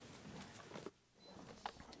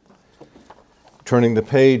Turning the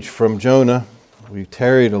page from Jonah, we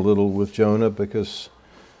tarried a little with Jonah because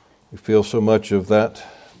we feel so much of that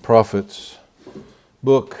prophet's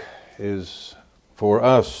book is for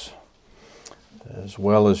us, as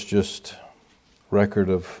well as just record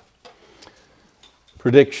of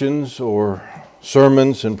predictions or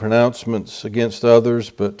sermons and pronouncements against others,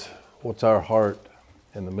 but what's our heart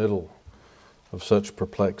in the middle of such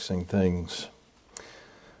perplexing things?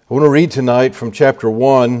 I want to read tonight from chapter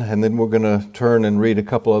 1, and then we're going to turn and read a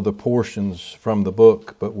couple other portions from the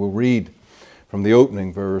book, but we'll read from the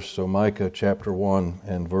opening verse, so Micah chapter 1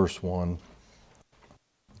 and verse 1.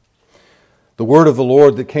 The word of the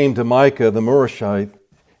Lord that came to Michah the Morashite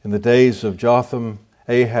in the days of Jotham,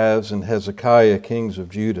 Ahaz, and Hezekiah, kings of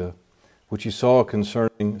Judah, which he saw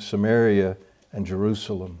concerning Samaria and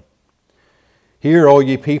Jerusalem. Hear, all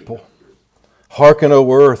ye people, hearken,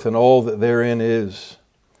 O earth, and all that therein is.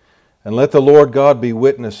 And let the Lord God be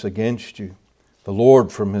witness against you, the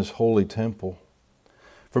Lord from his holy temple.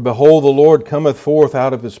 For behold, the Lord cometh forth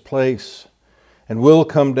out of his place, and will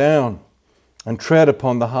come down, and tread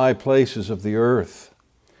upon the high places of the earth.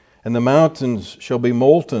 And the mountains shall be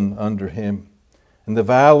molten under him, and the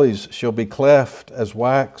valleys shall be cleft as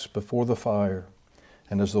wax before the fire,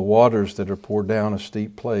 and as the waters that are poured down a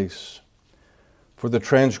steep place. For the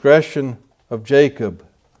transgression of Jacob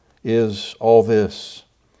is all this,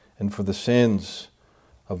 and for the sins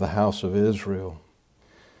of the house of Israel.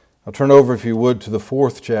 I'll turn over, if you would, to the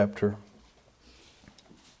 4th chapter.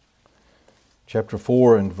 Chapter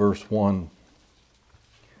 4 and verse 1.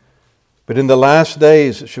 But in the last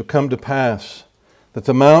days it shall come to pass that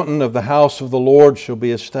the mountain of the house of the Lord shall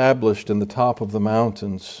be established in the top of the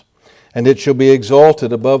mountains, and it shall be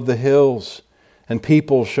exalted above the hills, and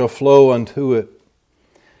people shall flow unto it.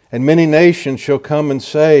 And many nations shall come and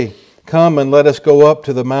say, Come and let us go up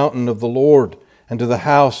to the mountain of the Lord, and to the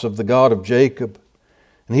house of the God of Jacob.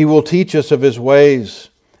 And he will teach us of his ways,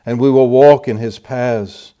 and we will walk in his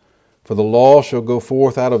paths. For the law shall go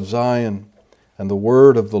forth out of Zion, and the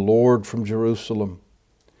word of the Lord from Jerusalem.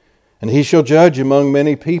 And he shall judge among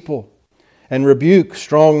many people, and rebuke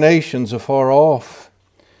strong nations afar off.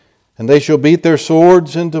 And they shall beat their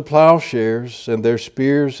swords into plowshares, and their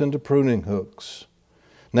spears into pruning hooks.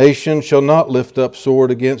 Nation shall not lift up sword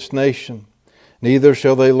against nation, neither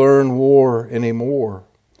shall they learn war any more.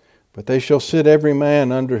 But they shall sit every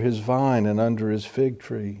man under his vine and under his fig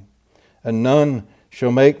tree, and none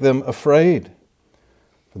shall make them afraid.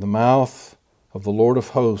 For the mouth of the Lord of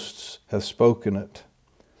hosts hath spoken it.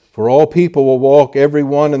 For all people will walk every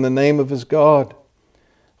one in the name of his God,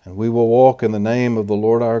 and we will walk in the name of the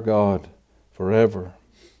Lord our God forever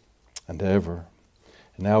and ever.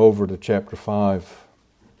 And now over to chapter 5.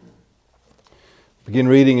 Begin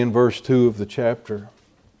reading in verse 2 of the chapter.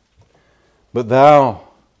 But thou,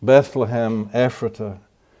 Bethlehem Ephratah,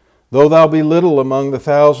 though thou be little among the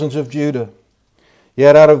thousands of Judah,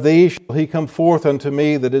 yet out of thee shall he come forth unto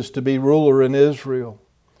me that is to be ruler in Israel,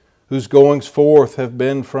 whose goings forth have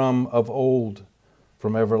been from of old,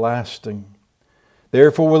 from everlasting.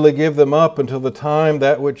 Therefore will he give them up until the time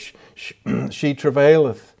that which she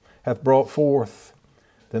travaileth hath brought forth.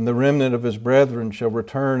 Then the remnant of his brethren shall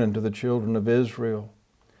return unto the children of Israel.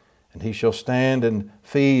 And he shall stand and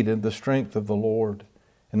feed in the strength of the Lord,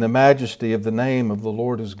 in the majesty of the name of the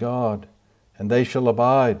Lord his God. And they shall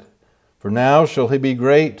abide. For now shall he be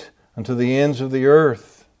great unto the ends of the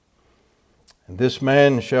earth. And this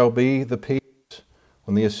man shall be the peace,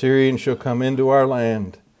 when the Assyrians shall come into our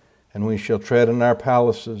land, and we shall tread in our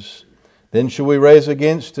palaces. Then shall we raise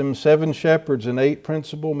against him 7 shepherds and 8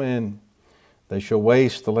 principal men. They shall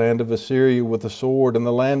waste the land of Assyria with the sword, and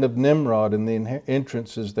the land of Nimrod and the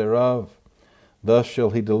entrances thereof. Thus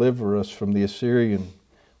shall he deliver us from the Assyrian,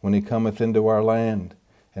 when he cometh into our land,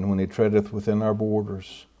 and when he treadeth within our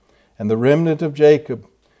borders. And the remnant of Jacob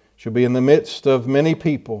shall be in the midst of many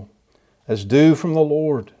people, as dew from the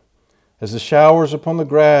Lord, as the showers upon the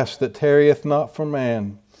grass that tarrieth not for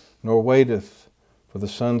man, nor waiteth for the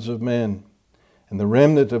sons of men. And the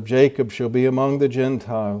remnant of Jacob shall be among the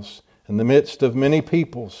Gentiles, in the midst of many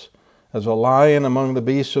peoples, as a lion among the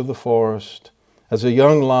beasts of the forest, as a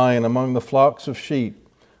young lion among the flocks of sheep,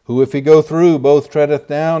 who if he go through, both treadeth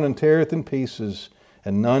down and teareth in pieces,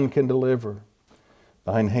 and none can deliver.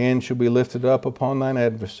 Thine hand shall be lifted up upon thine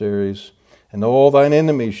adversaries, and all thine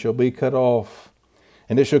enemies shall be cut off.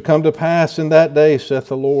 And it shall come to pass in that day, saith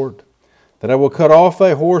the Lord, that I will cut off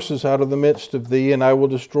thy horses out of the midst of thee, and I will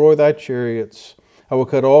destroy thy chariots. I will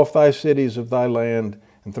cut off thy cities of thy land,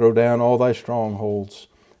 and throw down all thy strongholds,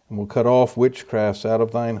 and will cut off witchcrafts out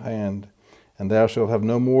of thine hand, and thou shalt have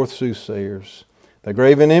no more soothsayers. Thy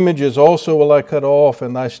graven images also will I cut off,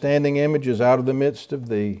 and thy standing images out of the midst of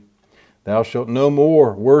thee. Thou shalt no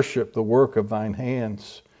more worship the work of thine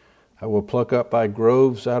hands. I will pluck up thy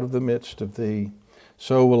groves out of the midst of thee.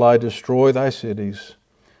 So will I destroy thy cities.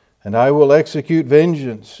 And I will execute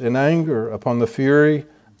vengeance in anger upon the fury,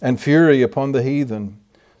 and fury upon the heathen,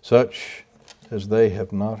 such as they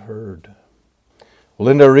have not heard. We'll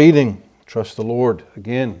end our reading. Trust the Lord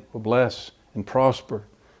again will bless and prosper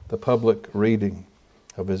the public reading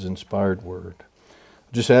of His inspired word.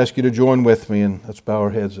 I just ask you to join with me, and let's bow our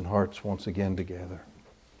heads and hearts once again together.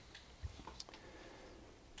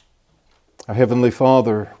 Our Heavenly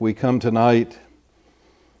Father, we come tonight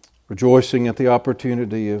rejoicing at the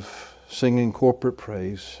opportunity of singing corporate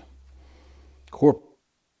praise, corporate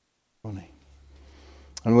testimony.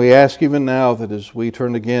 And we ask even now that as we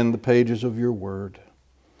turn again the pages of your word,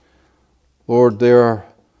 Lord, there are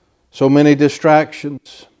so many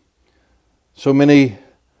distractions, so many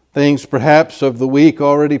things perhaps of the week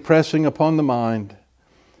already pressing upon the mind.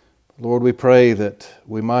 Lord, we pray that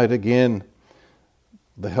we might again,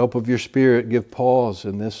 the help of your Spirit, give pause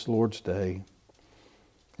in this Lord's day.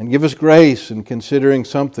 And give us grace in considering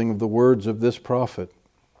something of the words of this prophet.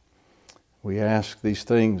 We ask these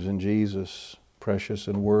things in Jesus' precious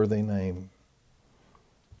and worthy name.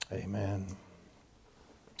 Amen.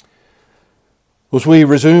 As we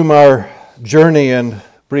resume our journey and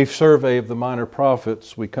brief survey of the minor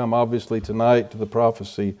prophets, we come obviously tonight to the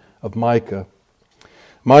prophecy of Michah.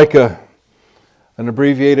 Michah, an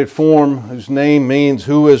abbreviated form whose name means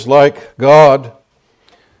who is like God,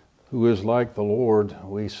 who is like the Lord.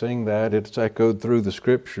 We sing that. It's echoed through the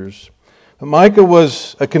Scriptures. But Michah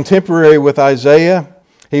was a contemporary with Isaiah.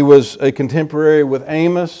 He was a contemporary with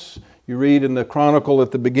Amos. You read in the chronicle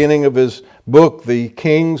at the beginning of his book, the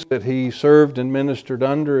kings that he served and ministered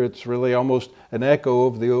under. It's really almost an echo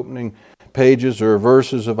of the opening pages or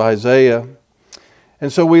verses of Isaiah.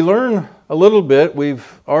 And so we learn a little bit.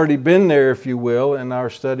 We've already been there, if you will, in our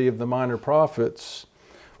study of the minor prophets.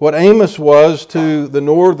 What Amos was to the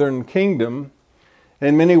northern kingdom,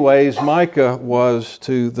 in many ways Michah was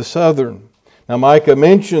to the southern. Now Michah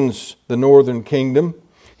mentions the northern kingdom.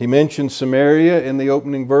 He mentions Samaria in the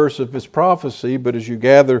opening verse of his prophecy, but as you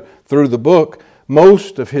gather through the book,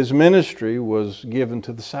 most of his ministry was given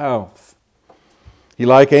to the south. He,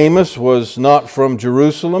 like Amos, was not from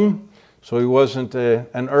Jerusalem, so he wasn't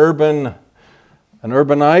an urbanite.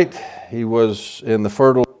 He was in the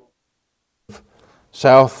fertile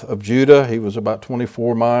south of Judah. He was about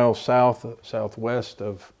 24 miles southwest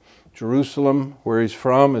of Jerusalem, where he's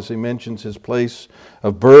from, as he mentions his place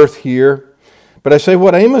of birth here. But I say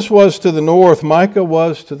what Amos was to the north, Michah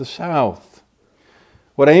was to the south.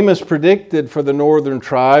 What Amos predicted for the northern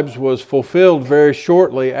tribes was fulfilled very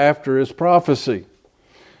shortly after his prophecy.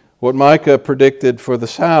 What Michah predicted for the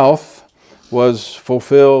south was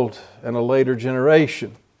fulfilled in a later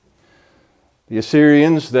generation. The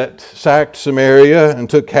Assyrians that sacked Samaria and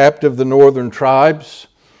took captive the northern tribes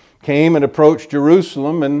came and approached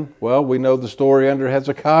Jerusalem, and, well, we know the story under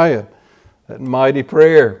Hezekiah, that mighty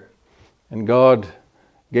prayer. And God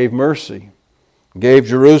gave mercy, gave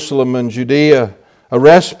Jerusalem and Judea a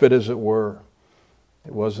respite, as it were.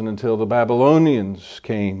 It wasn't until the Babylonians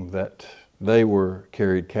came that they were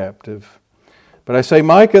carried captive. But I say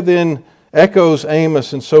Michah then echoes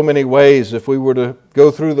Amos in so many ways. If we were to go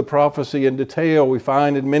through the prophecy in detail, we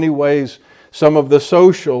find in many ways some of the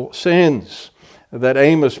social sins that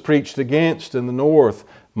Amos preached against in the north,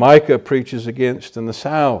 Michah preaches against in the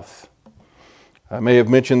south. I may have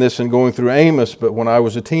mentioned this in going through Amos, but when I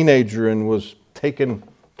was a teenager and was taken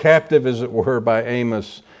captive, as it were, by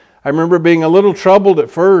Amos, I remember being a little troubled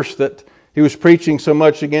at first that he was preaching so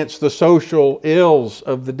much against the social ills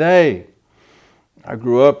of the day. I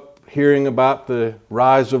grew up hearing about the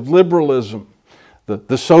rise of liberalism,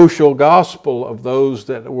 the social gospel of those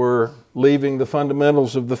that were leaving the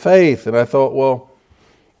fundamentals of the faith. And I thought, well,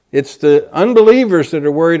 it's the unbelievers that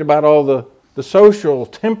are worried about all the social,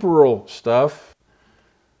 temporal stuff.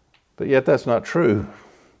 But yet that's not true.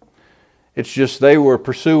 It's just they were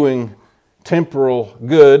pursuing temporal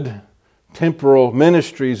good, temporal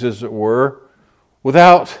ministries, as it were,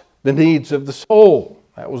 without the needs of the soul.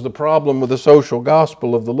 That was the problem with the social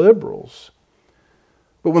gospel of the liberals.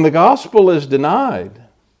 But when the gospel is denied,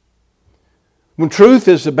 when truth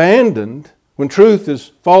is abandoned, when truth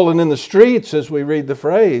is fallen in the streets, as we read the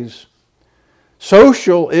phrase,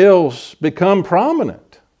 social ills become prominent.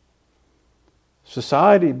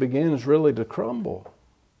 Society begins really to crumble.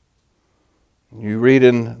 You read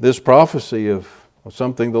in this prophecy of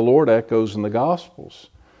something the Lord echoes in the Gospels.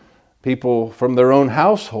 People from their own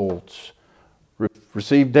households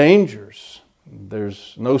receive dangers.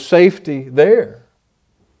 There's no safety there.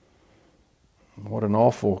 What an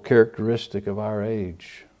awful characteristic of our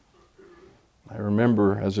age. I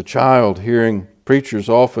remember as a child hearing preachers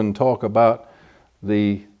often talk about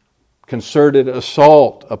the concerted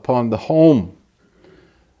assault upon the home,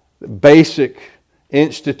 the basic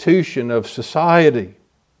institution of society.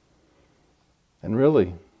 And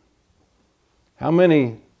really, how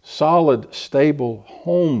many solid, stable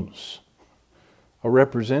homes are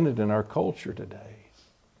represented in our culture today?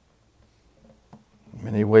 In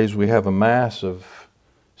many ways, we have a mass of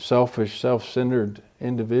selfish, self-centered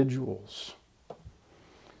individuals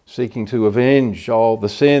seeking to avenge all the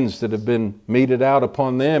sins that have been meted out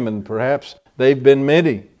upon them, and perhaps they've been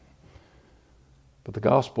many. But the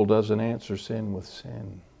gospel doesn't answer sin with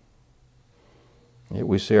sin. Yet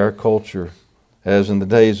we see our culture, as in the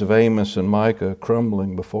days of Amos and Michah,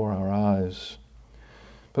 crumbling before our eyes.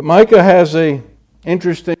 But Michah has an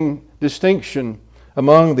interesting distinction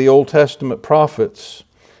among the Old Testament prophets.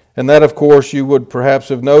 And that, of course, you would perhaps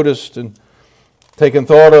have noticed and taken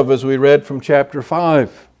thought of as we read from chapter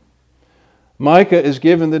 5. Michah is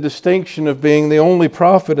given the distinction of being the only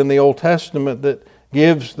prophet in the Old Testament that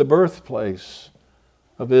gives the birthplace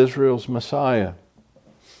of Israel's Messiah.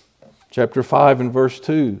 Chapter 5 and verse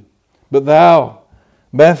 2. But thou,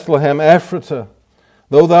 Bethlehem Ephratah,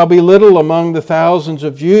 though thou be little among the thousands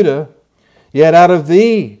of Judah, yet out of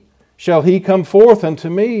thee shall he come forth unto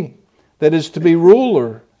me, that is to be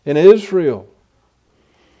ruler in Israel.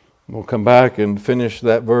 We'll come back and finish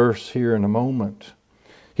that verse here in a moment.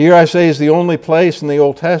 Here, I say, is the only place in the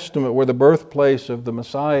Old Testament where the birthplace of the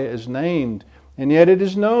Messiah is named, and yet it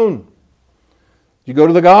is known. You go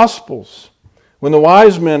to the Gospels. When the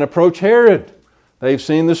wise men approach Herod, they've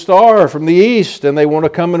seen the star from the east, and they want to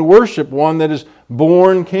come and worship one that is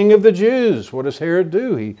born King of the Jews. What does Herod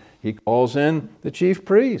do? He calls in the chief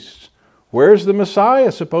priests. Where's the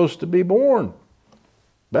Messiah supposed to be born?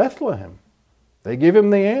 Bethlehem. They give him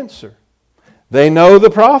the answer. They know the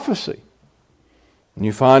prophecy. And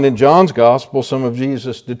you find in John's Gospel some of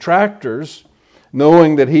Jesus' detractors,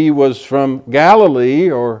 knowing that he was from Galilee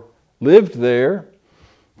or lived there,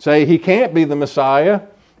 say he can't be the Messiah.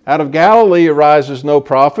 Out of Galilee arises no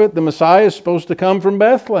prophet. The Messiah is supposed to come from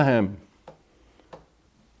Bethlehem.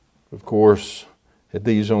 Of course, had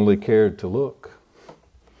these only cared to look.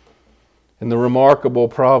 In the remarkable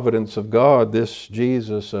providence of God, this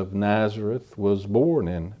Jesus of Nazareth was born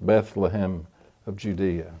in Bethlehem of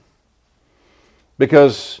Judea,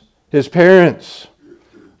 because his parents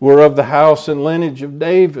were of the house and lineage of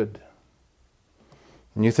David.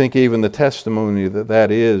 And you think even the testimony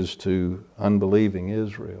that is to unbelieving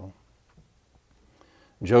Israel.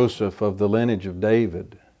 Joseph of the lineage of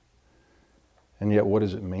David. And yet what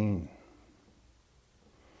does it mean?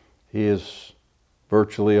 He is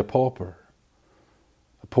virtually a pauper.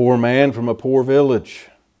 A poor man from a poor village.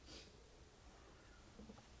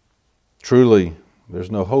 Truly,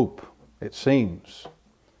 there's no hope, it seems.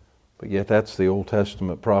 But yet that's the Old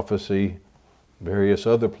Testament prophecy, various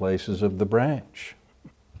other places of the branch.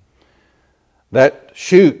 That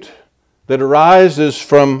shoot that arises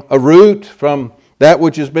from a root, from that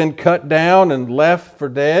which has been cut down and left for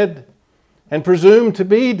dead, and presumed to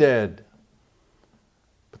be dead.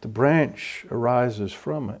 But the branch arises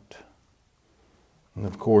from it. And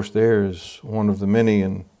of course, there is one of the many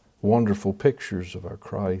and wonderful pictures of our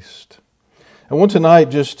Christ. I want tonight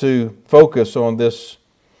just to focus on this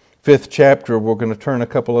 5th chapter. We're going to turn a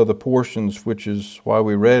couple other portions, which is why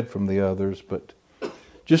we read from the others, but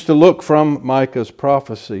just to look from Micah's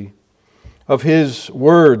prophecy of his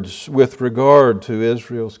words with regard to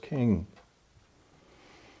Israel's king.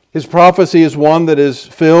 His prophecy is one that is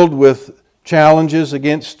filled with challenges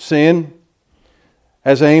against sin.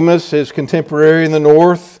 As Amos, his contemporary in the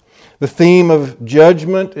north, the theme of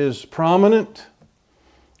judgment is prominent.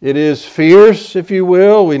 It is fierce, if you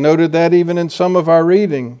will. We noted that even in some of our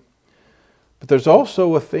reading. But there's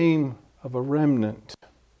also a theme of a remnant.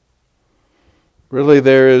 Really,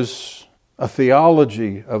 there is a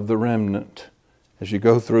theology of the remnant as you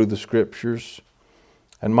go through the Scriptures.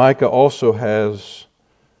 And Micah also has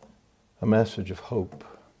a message of hope.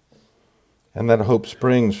 And that hope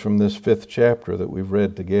springs from this 5th chapter that we've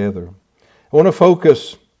read together. I want to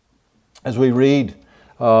focus as we read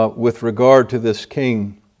with regard to this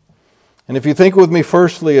king. And if you think with me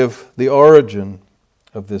firstly of the origin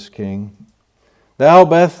of this king. Thou,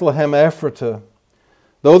 Bethlehem Ephratah,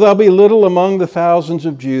 though thou be little among the thousands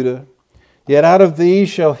of Judah, yet out of thee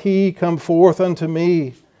shall he come forth unto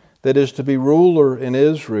me, that is to be ruler in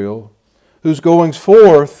Israel, whose goings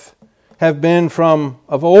forth have been from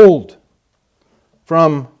of old,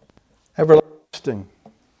 from everlasting.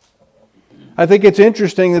 I think it's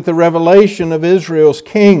interesting that the revelation of Israel's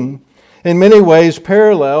king in many ways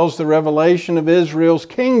parallels the revelation of Israel's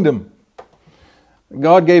kingdom.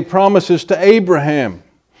 God gave promises to Abraham.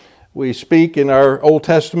 We speak in our Old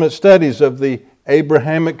Testament studies of the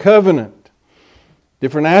Abrahamic covenant.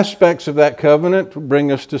 Different aspects of that covenant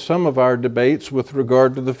bring us to some of our debates with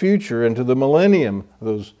regard to the future and to the millennium,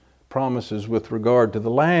 those promises with regard to the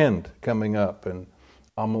land coming up, and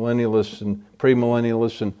amillennialists and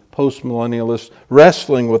premillennialists and postmillennialists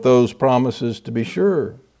wrestling with those promises, to be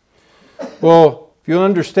sure. Well, if you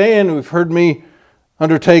understand, we've heard me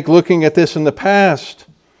undertake looking at this in the past.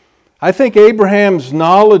 I think Abraham's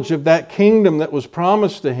knowledge of that kingdom that was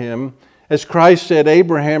promised to him, as Christ said,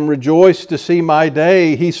 Abraham rejoiced to see my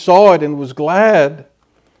day. He saw it and was glad.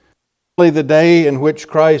 Only the day in which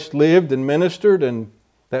Christ lived and ministered and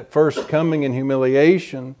that first coming in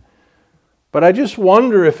humiliation. But I just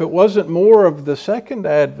wonder if it wasn't more of the second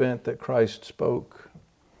advent that Christ spoke.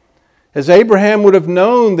 As Abraham would have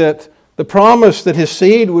known that the promise that his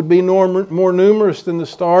seed would be more numerous than the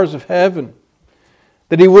stars of heaven,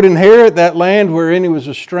 that he would inherit that land wherein he was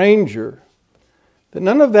a stranger, that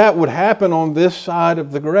none of that would happen on this side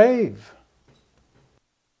of the grave.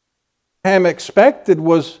 What Abraham expected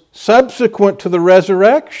was subsequent to the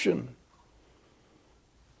resurrection.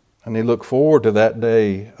 And he looked forward to that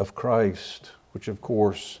day of Christ, which of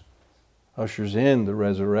course ushers in the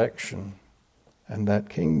resurrection and that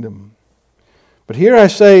kingdom. But here I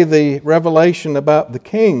say the revelation about the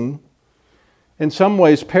king in some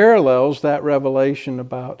ways parallels that revelation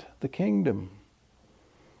about the kingdom.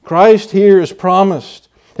 Christ here is promised.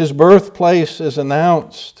 His birthplace is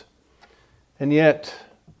announced. And yet,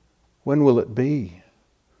 when will it be?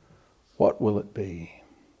 What will it be?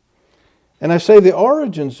 And I say the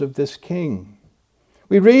origins of this king.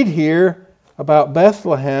 We read here about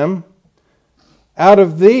Bethlehem, out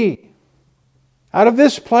of thee, out of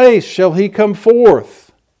this place shall he come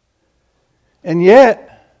forth. And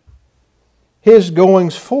yet, his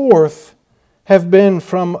goings forth have been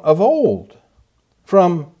from of old,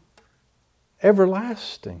 from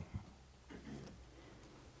everlasting.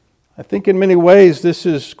 I think in many ways this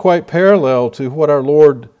is quite parallel to what our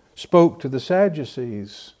Lord spoke to the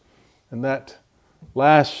Sadducees in that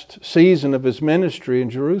last season of his ministry in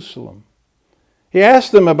Jerusalem. He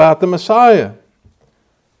asked them about the Messiah.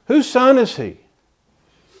 Whose son is he?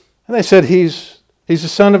 And they said, he's the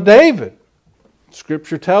son of David.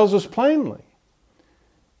 Scripture tells us plainly.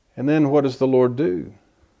 And then what does the Lord do?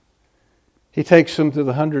 He takes them to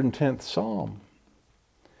the 110th Psalm.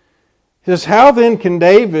 He says, how then can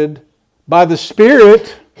David, by the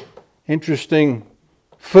Spirit, interesting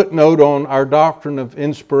footnote on our doctrine of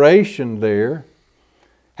inspiration there,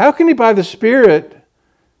 how can he by the Spirit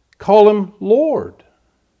call him Lord?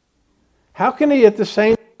 How can he at the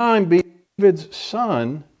same time be David's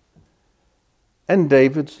son and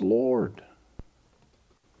David's Lord?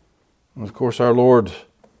 And of course, our Lord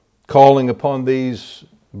calling upon these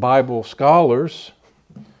Bible scholars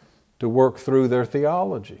to work through their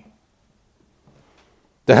theology,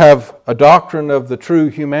 to have a doctrine of the true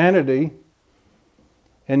humanity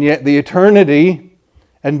and yet the eternity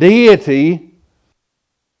and deity,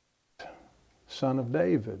 Son of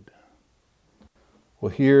David.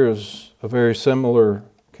 Well, here is a very similar,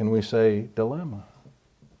 can we say, dilemma.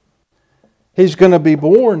 He's going to be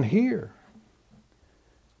born here.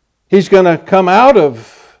 He's going to come out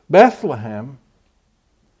of Bethlehem,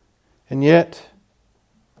 and yet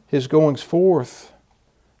his goings forth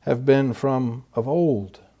have been from of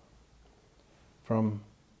old, from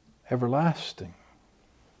everlasting.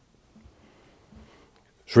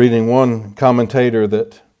 I was reading one commentator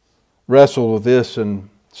that wrestled with this and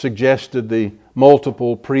suggested the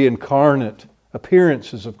multiple pre-incarnate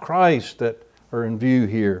appearances of Christ that are in view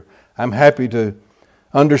here. I'm happy to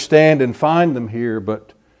understand and find them here,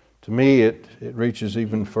 but to me it reaches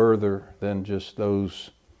even further than just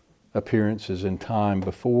those appearances in time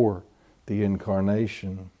before the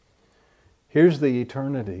incarnation. Here's the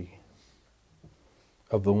eternity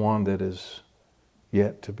of the one that is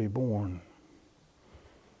yet to be born.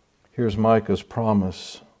 Here's Micah's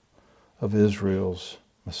promise of Israel's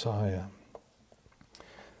Messiah.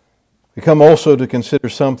 We come also to consider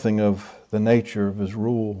something of the nature of his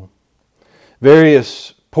rule.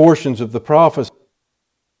 Various portions of the prophecies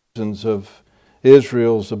of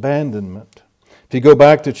Israel's abandonment. If you go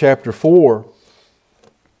back to chapter 4,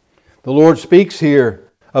 the Lord speaks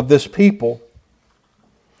here of this people.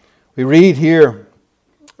 We read here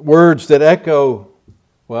words that echo.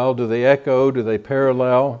 Well, do they echo? Do they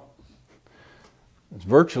parallel? It's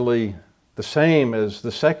virtually the same as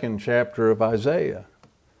the second chapter of Isaiah.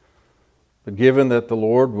 But given that the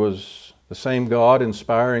Lord was the same God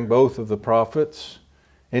inspiring both of the prophets.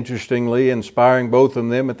 Interestingly, inspiring both of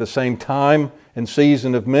them at the same time and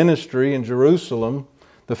season of ministry in Jerusalem.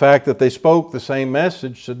 The fact that they spoke the same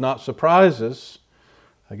message should not surprise us.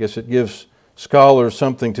 I guess it gives scholars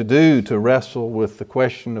something to do to wrestle with the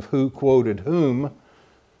question of who quoted whom.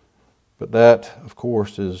 But that, of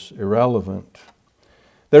course, is irrelevant.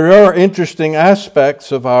 There are interesting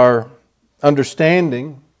aspects of our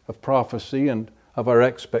understanding of prophecy and of our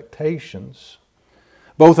expectations.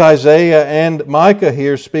 Both Isaiah and Michah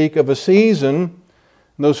here speak of a season,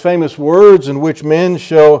 those famous words in which men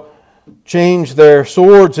shall change their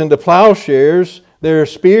swords into plowshares, their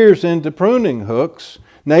spears into pruning hooks.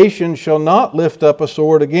 Nation shall not lift up a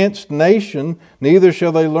sword against nation, neither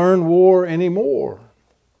shall they learn war anymore.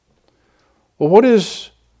 Well, what is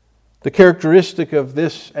the characteristic of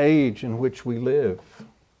this age in which we live?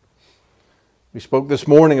 We spoke this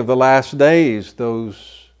morning of the last days,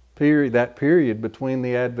 that period between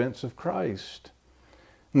the advents of Christ.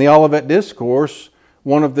 In the Olivet Discourse,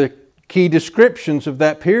 one of the key descriptions of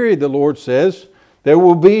that period, the Lord says, there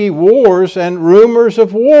will be wars and rumors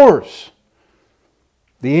of wars.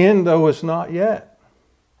 The end, though, is not yet.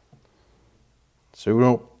 So we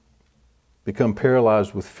don't become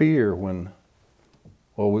paralyzed with fear when,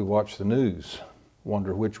 we watch the news,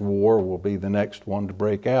 wonder which war will be the next one to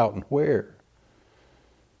break out and where,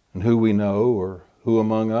 and who we know or who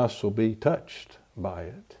among us will be touched by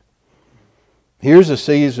it. Here's a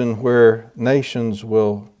season where nations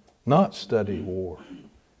will not study war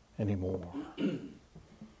anymore.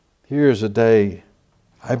 Here's a day,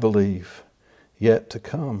 I believe, yet to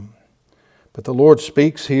come. But the Lord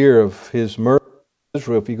speaks here of His mercy to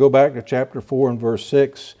Israel. If you go back to chapter 4 and verse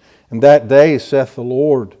 6, "In that day, saith the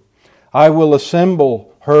Lord, I will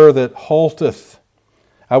assemble her that halteth.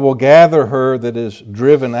 I will gather her that is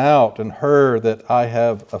driven out, and her that I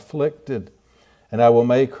have afflicted. And I will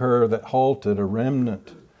make her that halted a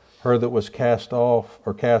remnant, her that was cast off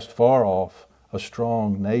or cast far off, a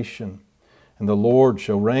strong nation. And the Lord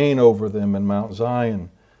shall reign over them in Mount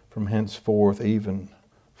Zion from henceforth even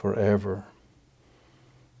forever."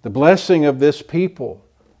 The blessing of this people.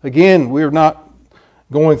 Again, we're not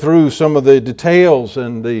going through some of the details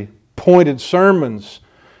and the pointed sermons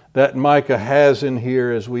that Micah has in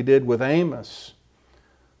here as we did with Amos.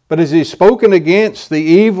 But as he's spoken against the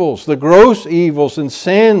evils, the gross evils and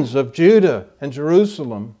sins of Judah and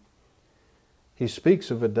Jerusalem, he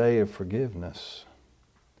speaks of a day of forgiveness.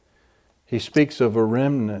 He speaks of a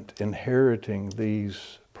remnant inheriting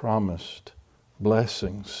these promised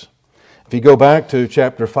blessings. If you go back to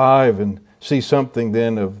chapter 5 and see something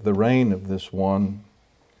then of the reign of this one,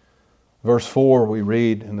 verse 4 we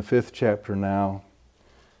read in the 5th chapter now,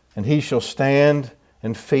 "And he shall stand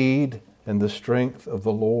and feed in the strength of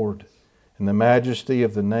the Lord, in the majesty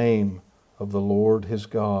of the name of the Lord his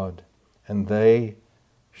God, and they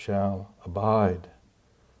shall abide.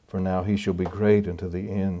 For now he shall be great unto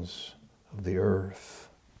the ends of the earth."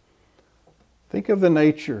 Think of the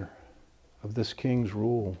nature of this king's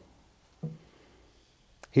rule.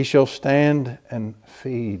 He shall stand and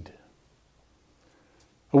feed.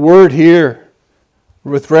 A word here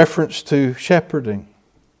with reference to shepherding.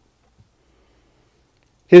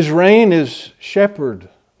 His reign is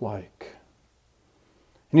shepherd-like.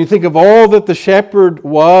 And you think of all that the shepherd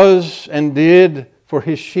was and did for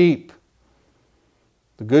his sheep.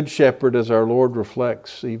 The good shepherd, as our Lord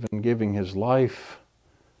reflects, even giving his life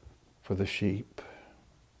for the sheep.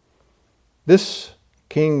 This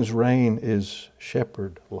king's reign is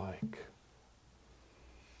shepherd-like.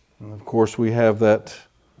 And of course we have that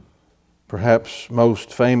perhaps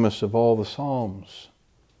most famous of all the Psalms.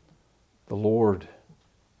 The Lord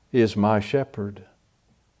is my shepherd,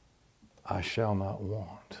 I shall not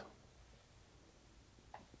want.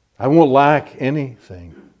 I won't lack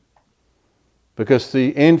anything, because the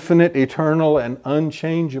infinite, eternal, and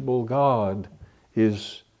unchangeable God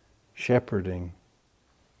is shepherding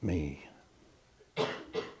me.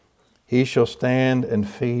 He shall stand and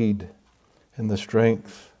feed in the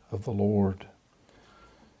strength of the Lord.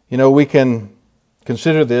 You know, we can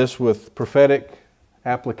consider this with prophetic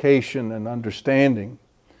application and understanding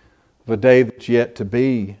of a day that's yet to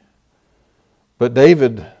be. But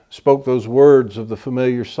David spoke those words of the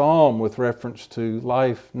familiar psalm with reference to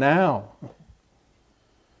life now.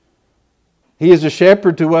 He is a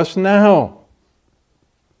shepherd to us now.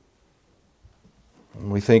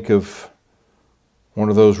 And we think of one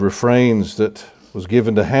of those refrains that was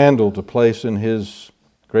given to Handel to place in his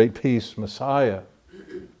great piece, Messiah.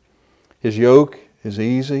 His yoke is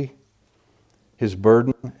easy, his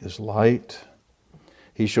burden is light.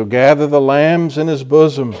 He shall gather the lambs in his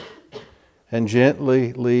bosom and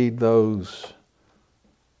gently lead those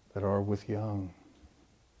that are with young.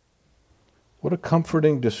 What a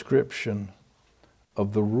comforting description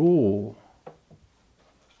of the rule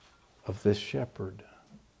of this shepherd.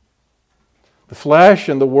 The flesh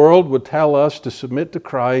and the world would tell us to submit to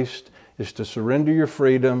Christ is to surrender your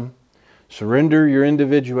freedom, surrender your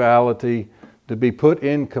individuality, to be put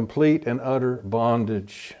in complete and utter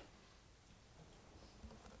bondage.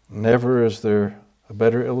 Never is there a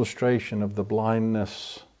better illustration of the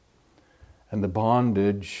blindness and the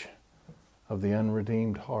bondage of the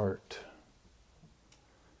unredeemed heart.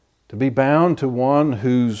 To be bound to one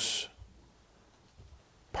whose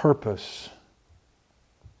purpose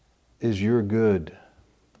is your good,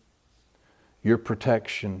 your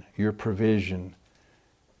protection, your provision,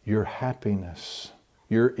 your happiness,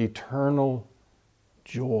 your eternal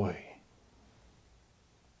joy.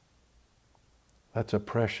 That's a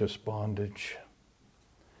precious bondage.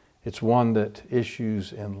 It's one that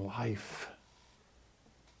issues in life.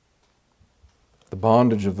 The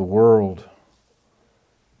bondage of the world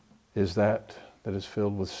is that is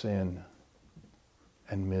filled with sin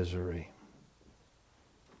and misery.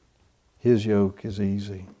 His yoke is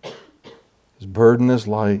easy. His burden is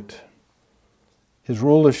light. His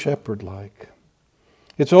rule is shepherd-like.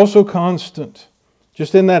 It's also constant.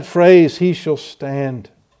 Just in that phrase, he shall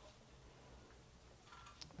stand.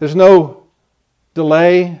 There's no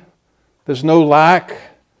delay. There's no lack.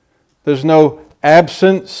 There's no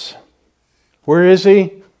absence. Where is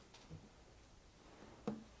he?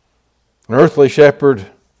 An earthly shepherd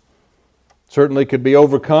certainly could be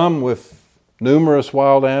overcome with numerous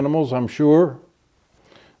wild animals, I'm sure.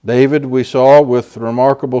 David, we saw, with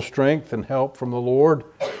remarkable strength and help from the Lord,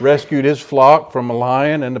 rescued his flock from a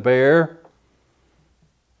lion and a bear.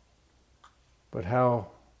 But how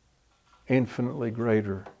infinitely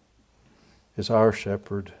greater is our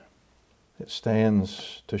shepherd. It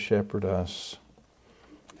stands to shepherd us.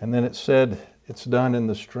 And then it said, it's done in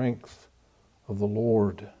the strength of the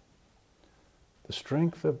Lord. The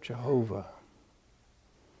strength of Jehovah.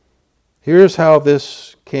 Here's how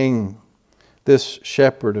this king, this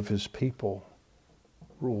shepherd of his people,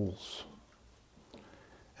 rules.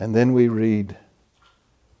 And then we read,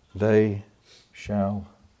 they shall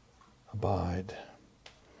abide.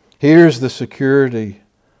 Here's the security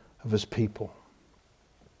of his people.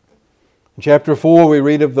 In chapter 4, we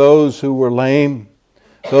read of those who were lame,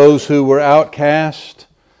 those who were outcast,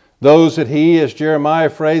 those that he, as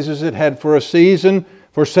Jeremiah phrases it, had for a season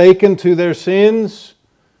forsaken to their sins,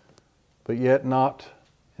 but yet not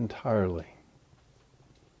entirely.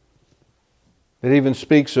 It even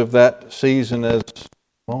speaks of that season as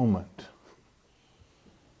a moment.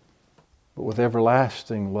 But with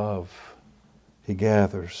everlasting love, he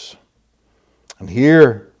gathers. And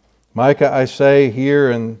here, Micah, I say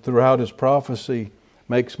here and throughout his prophecy,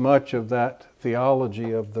 makes much of that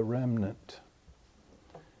theology of the remnant.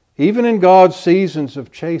 Even in God's seasons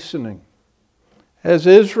of chastening, as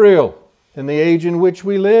Israel in the age in which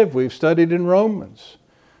we live, we've studied in Romans.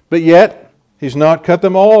 But yet, he's not cut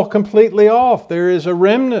them all completely off. There is a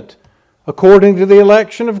remnant according to the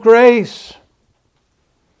election of grace.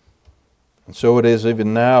 And so it is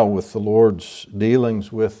even now with the Lord's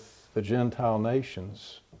dealings with the Gentile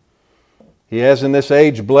nations. He has in this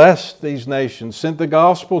age blessed these nations, sent the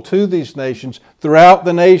gospel to these nations, throughout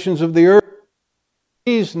the nations of the earth.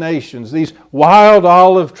 These nations, these wild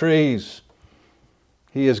olive trees,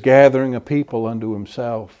 he is gathering a people unto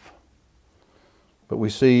himself. But we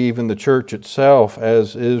see even the church itself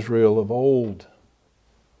as Israel of old.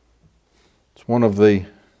 It's one of the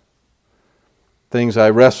things I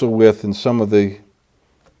wrestle with in some of the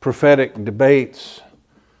prophetic debates.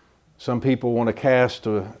 Some people want to cast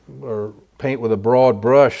or paint with a broad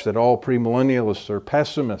brush that all premillennialists are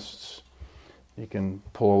pessimists. You can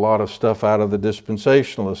pull a lot of stuff out of the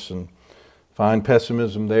dispensationalists and find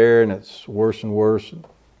pessimism there, and it's worse and worse.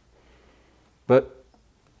 But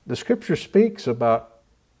the Scripture speaks about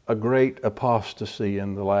a great apostasy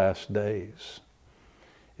in the last days.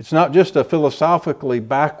 It's not just a philosophically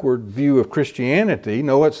backward view of Christianity.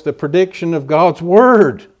 No, it's the prediction of God's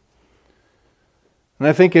Word. And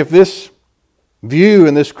I think if this view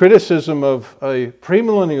and this criticism of a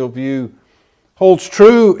premillennial view holds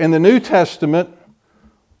true in the New Testament,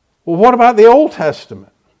 well, what about the Old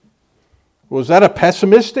Testament? Was that a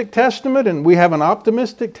pessimistic testament and we have an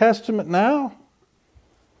optimistic testament now?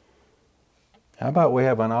 How about we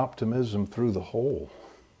have an optimism through the whole?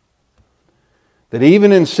 That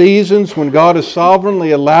even in seasons when God has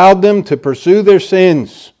sovereignly allowed them to pursue their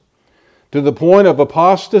sins to the point of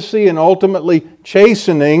apostasy and ultimately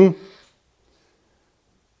chastening,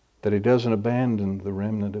 that He doesn't abandon the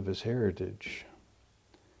remnant of His heritage.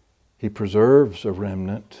 He preserves a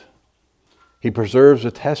remnant. He preserves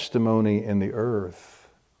a testimony in the earth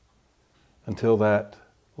until that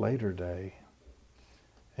later day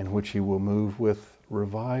in which He will move with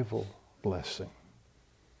revival blessing.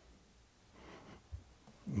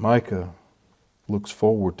 Micah looks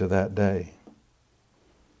forward to that day.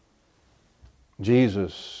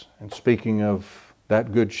 Jesus, in speaking of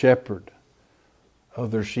that good shepherd,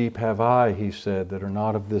 other sheep have I, He said, that are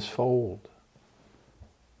not of this fold.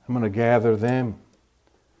 I'm going to gather them,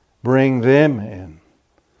 bring them in,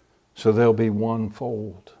 so there'll be one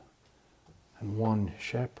fold and one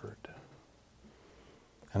shepherd.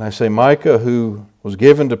 And I say Micah, who was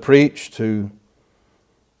given to preach to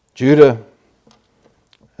Judah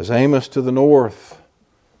as Amos to the north,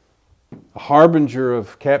 a harbinger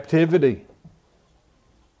of captivity,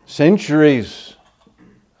 centuries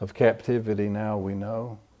of captivity now we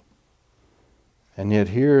know. And yet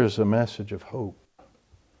here is a message of hope.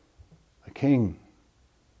 A king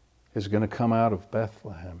is going to come out of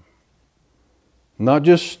Bethlehem. Not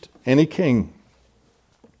just any king,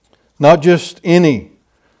 not just any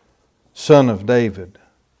son of David,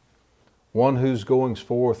 one whose goings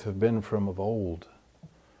forth have been from of old,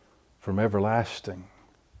 from everlasting,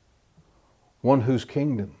 one whose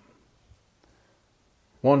kingdom,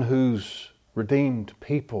 one whose redeemed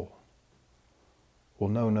people will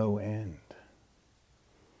know no end.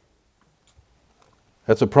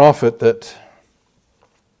 That's a prophet that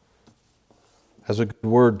has a good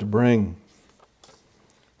word to bring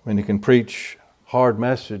when he can preach hard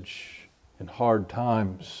message in hard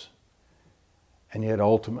times and yet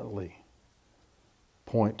ultimately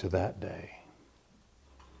point to that day.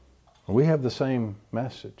 We have the same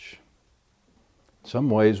message. In some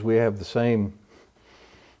ways we have the same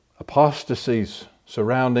apostasies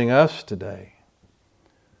surrounding us today.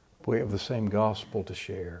 We have the same gospel to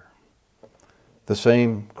share, the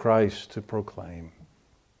same Christ to proclaim.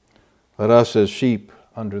 Let us as sheep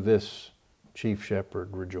under this chief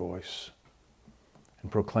shepherd rejoice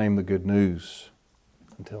and proclaim the good news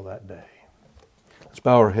until that day. Let's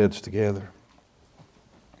bow our heads together.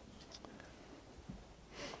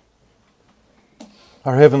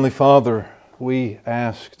 Our Heavenly Father, we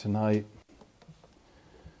ask tonight,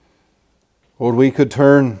 Lord, we could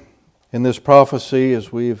turn in this prophecy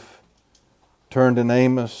as we've turned in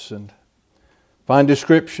Amos and find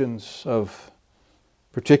descriptions of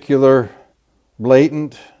particular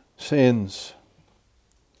blatant sins.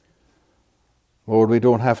 Lord, we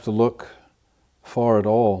don't have to look far at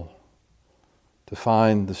all to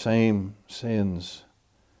find the same sins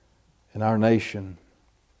in our nation,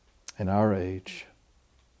 in our age.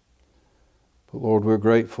 But Lord, we're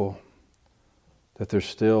grateful that there's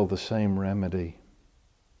still the same remedy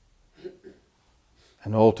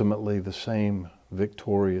and ultimately the same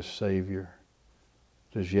victorious Savior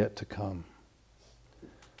that is yet to come.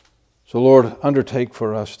 So Lord, undertake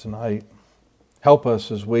for us tonight. Help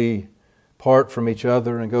us as we part from each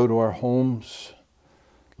other and go to our homes.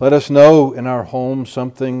 Let us know in our homes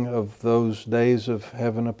something of those days of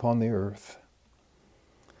heaven upon the earth.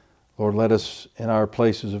 Lord, let us in our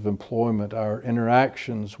places of employment, our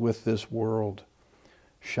interactions with this world,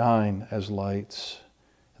 shine as lights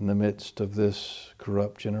in the midst of this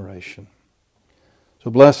corrupt generation. So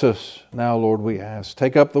bless us now, Lord, we ask.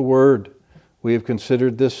 Take up the word we have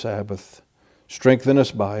considered this Sabbath. Strengthen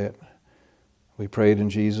us by it. We pray it in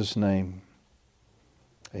Jesus' name.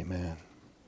 Amen.